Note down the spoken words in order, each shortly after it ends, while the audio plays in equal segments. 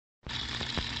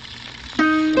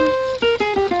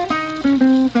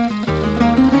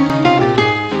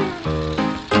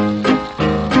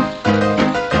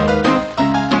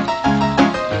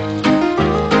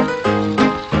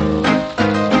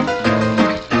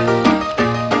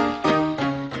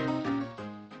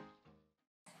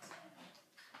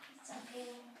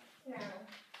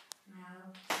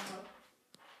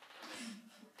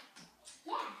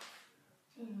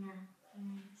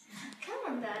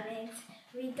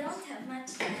that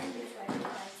much time before the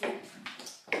party.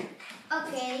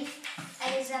 Okay,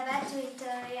 Elizabeth,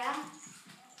 Victoria,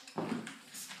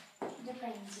 the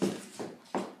painting.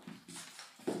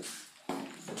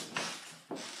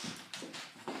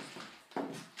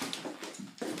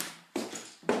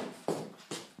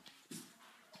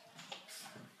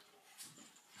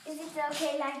 Is it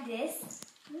okay like this?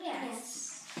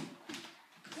 Yes.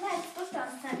 Let's put on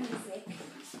some music.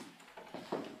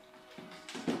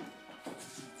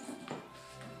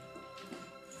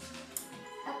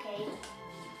 Okay.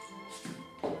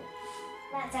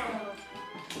 Let's go.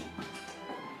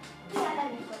 We are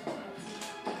ready for the party.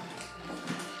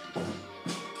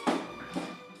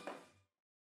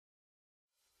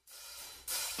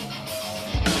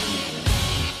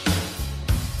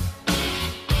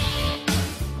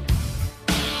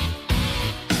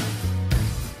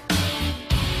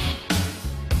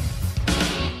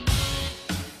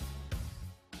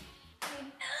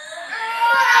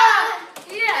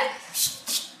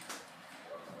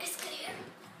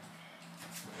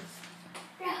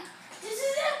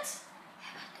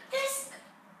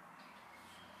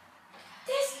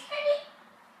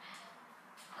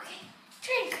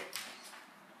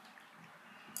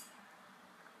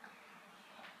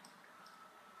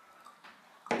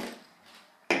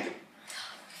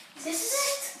 This is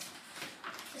it.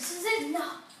 This is it. No.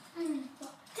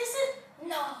 This is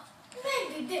no.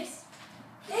 Maybe this.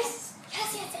 This.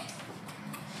 Yes, yes, yes.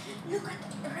 Look at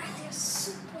the radio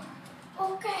super.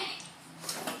 Okay.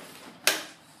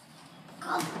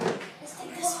 Come. Let's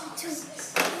take this one too.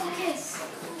 Yes.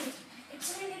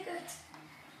 It's really good.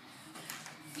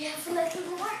 We have a little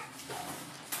more.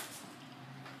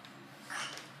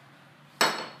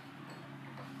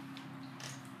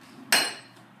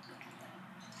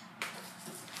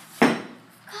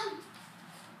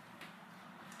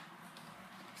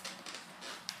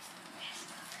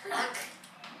 Look.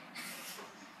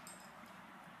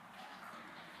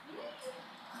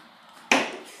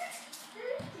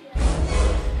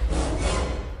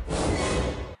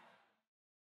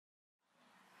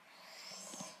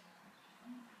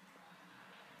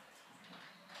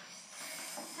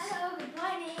 Hello, good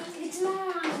morning. Good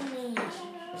morning.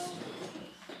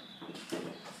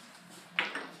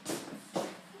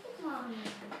 Good morning.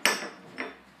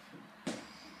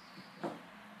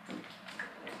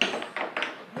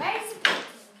 Where is the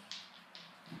painting?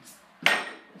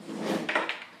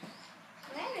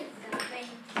 Where is the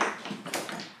painting?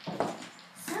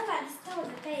 Somebody stole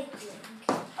the painting.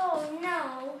 Oh no.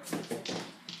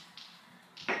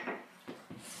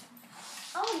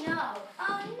 Oh no.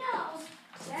 Oh no.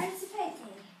 Where is the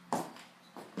painting?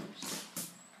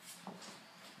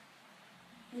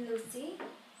 Lucy?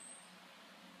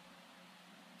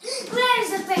 Where is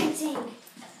the painting?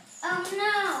 Oh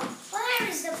no! Where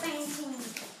is the painting?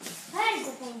 Where is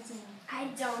the painting? I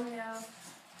don't know.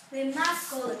 We must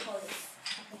call the police.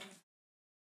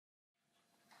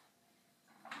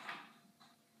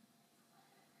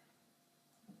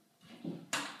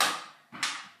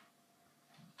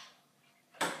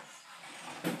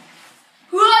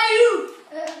 Who are you?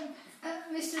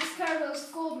 Mr. Carlos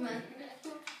Goldman.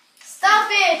 Stop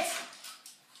it!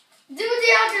 Do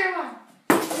the other one.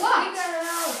 What? Figure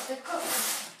out the code.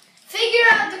 Figure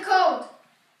out the code.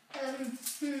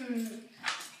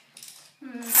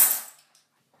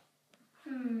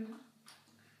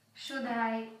 Should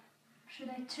I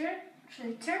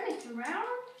turn it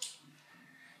around?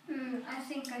 I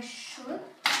think I should.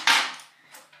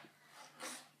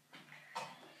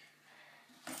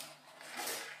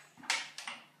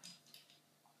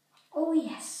 Oh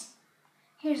yes.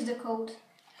 Here's the code.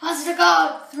 What's the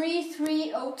code?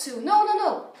 3302.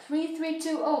 No.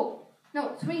 3320.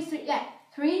 No, 33. Yeah.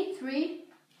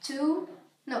 332.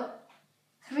 No.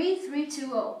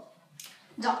 3320.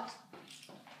 Dot.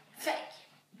 Fake.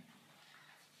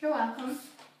 You're welcome.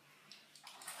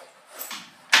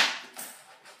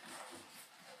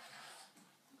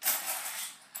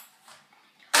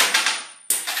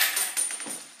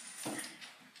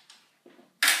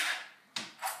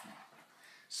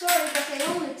 Sorry, but they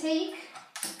only take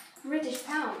British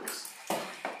pounds.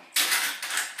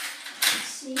 Let's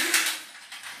see.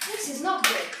 This is not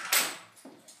good.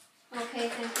 Okay,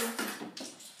 thank you.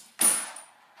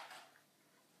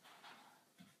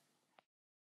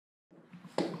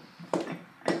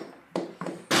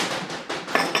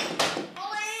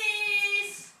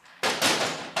 Police!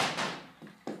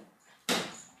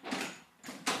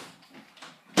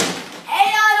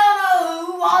 Hey, I don't know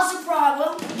who was the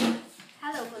problem.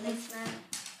 Hello, policeman.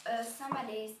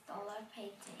 Somebody stole our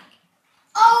painting.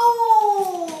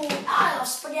 Oh! I love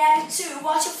spaghetti too.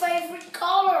 What's your favorite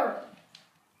color?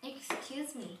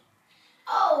 Excuse me.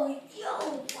 Oh,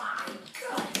 my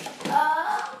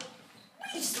God.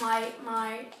 It's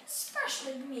my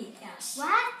special meat, yes.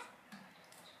 What?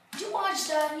 Did you watch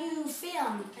the new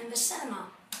film in the cinema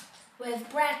with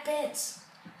Brad Pitt?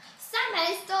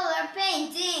 Somebody stole our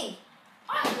painting.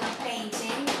 I love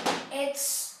painting.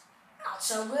 It's not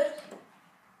so good.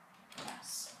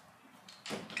 Yes.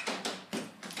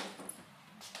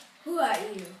 Who are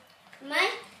you? My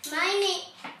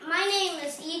name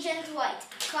is Agent White.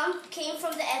 Came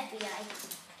from the FBI.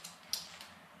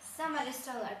 Somebody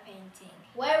stole our painting.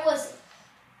 Where was it?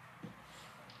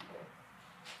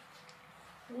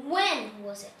 When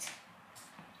was it?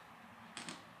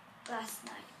 Last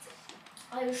night.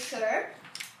 Are you sure?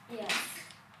 Yes.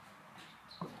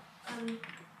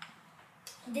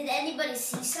 Did anybody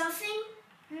see something?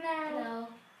 No.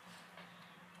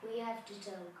 We have to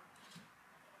talk.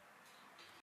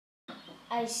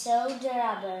 I saw the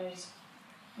robbers,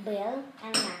 Bill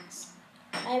and Max.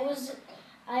 I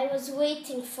was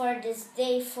waiting for this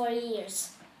day for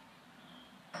years.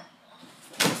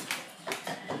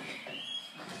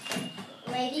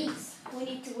 Ladies, we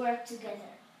need to work together.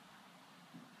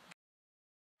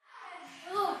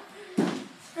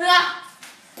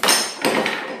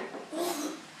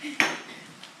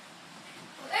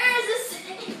 Where is the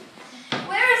safe?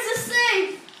 Where is the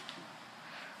safe?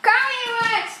 Come here,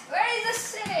 Max. Where is the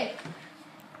safe?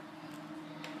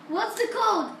 What's the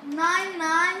code?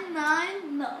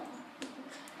 9999.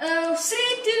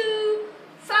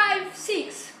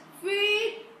 3256.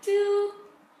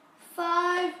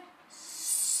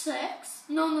 3256.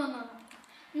 No.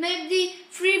 Maybe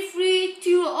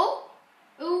 3320.